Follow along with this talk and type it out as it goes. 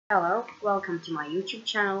Hello, welcome to my YouTube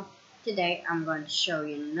channel. Today I'm going to show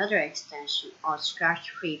you another extension on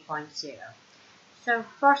Scratch 3.0. So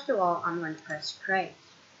first of all, I'm going to press create.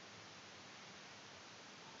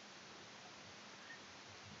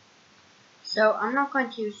 So I'm not going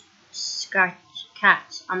to use Scratch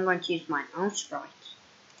Cat, I'm going to use my own sprite.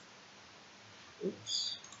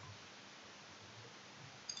 Oops.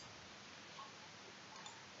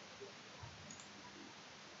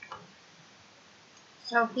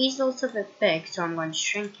 So he's a little bit big, so I'm going to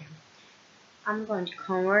shrink him. I'm going to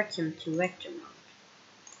convert him to vector mode.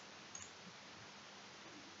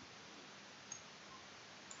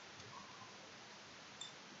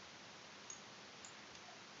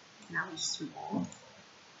 Now he's small.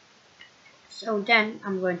 So then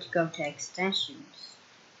I'm going to go to extensions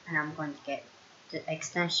and I'm going to get the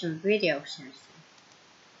extension video sensing.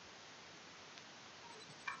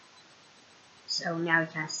 So now you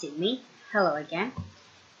can see me. Hello again.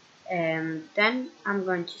 Then I'm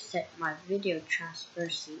going to set my video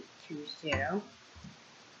transparency to 0.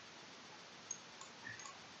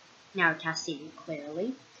 Now you can see me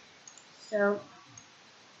clearly. So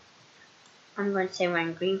I'm going to say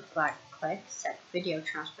when green flag clicks, set video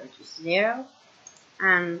transfer to 0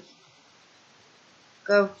 and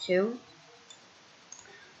go to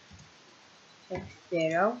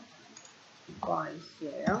x0,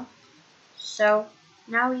 y0. So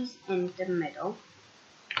now he's in the middle.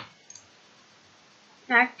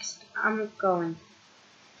 Next, I'm going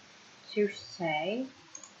to say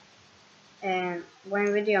when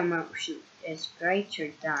video motion is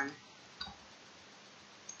greater than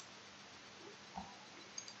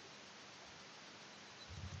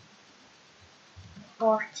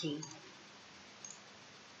 40,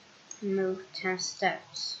 move 10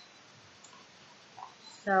 steps.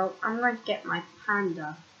 So I'm going to get my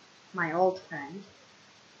panda, my old friend,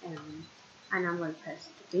 and I'm going to press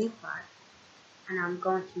the green flag, and I'm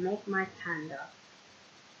going to make my panda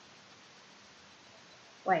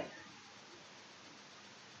wait.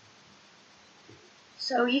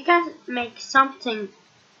 So you can make something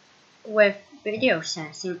with video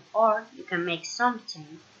sensing, or you can make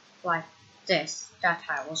something like this that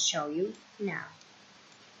I will show you now.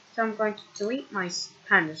 So I'm going to delete my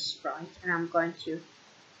panda sprite and I'm going to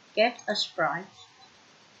get a sprite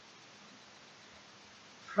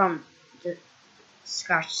from the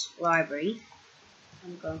Scratch library.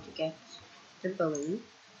 I'm going to get the balloon.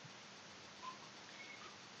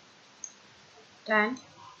 Then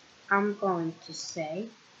I'm going to say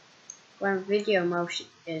when video motion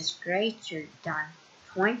is greater than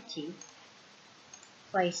 20,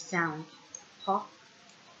 play sound pop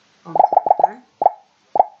until done.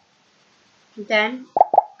 Then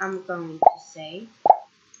I'm going to say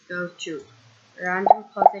go to random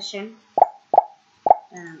position,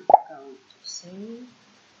 and I'm going to say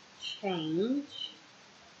change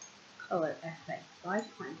color effect by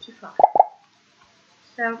 25.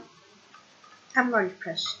 So I'm going to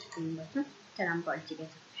press the green button, then I'm going to get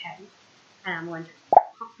a pen and I'm going to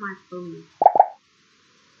pop my balloon.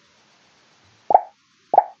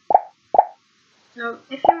 So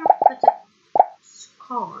if you want to put a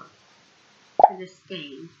score to this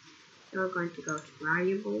game, you're going to go to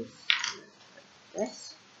variables, like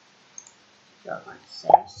this. You're going to say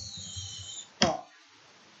score.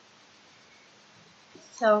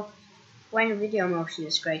 So when video motion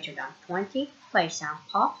is greater than 20, play sound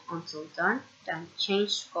pop until done, then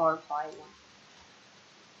change score by 1.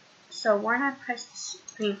 So when I press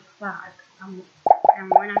the green flag, and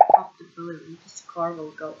when I pop the balloon, the score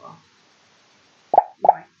will go up.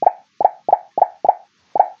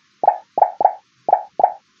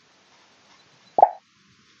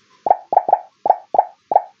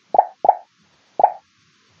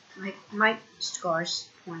 My score is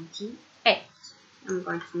 28. I'm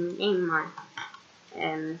going to name my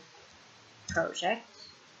project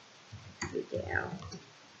video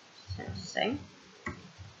sensing.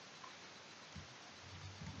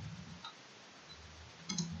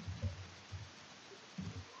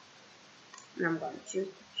 And I'm going to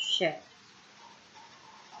share.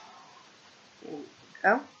 There we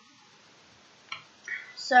go.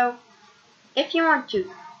 So if you want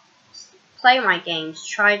to play my games,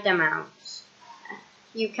 try them out,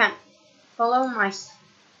 you can follow my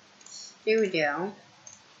studio.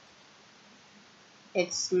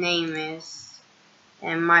 Its name is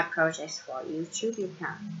my projects for YouTube. You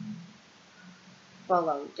can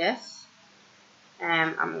follow this.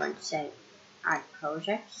 I'm going to say add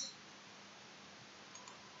projects.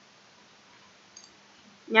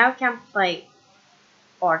 Now you can play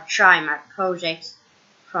or try my projects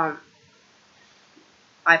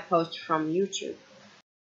I post from YouTube.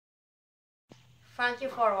 Thank you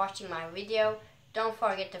for watching my video. Don't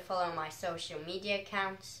forget to follow my social media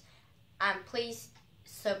accounts. And please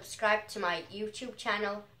subscribe to my YouTube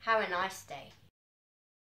channel. Have a nice day.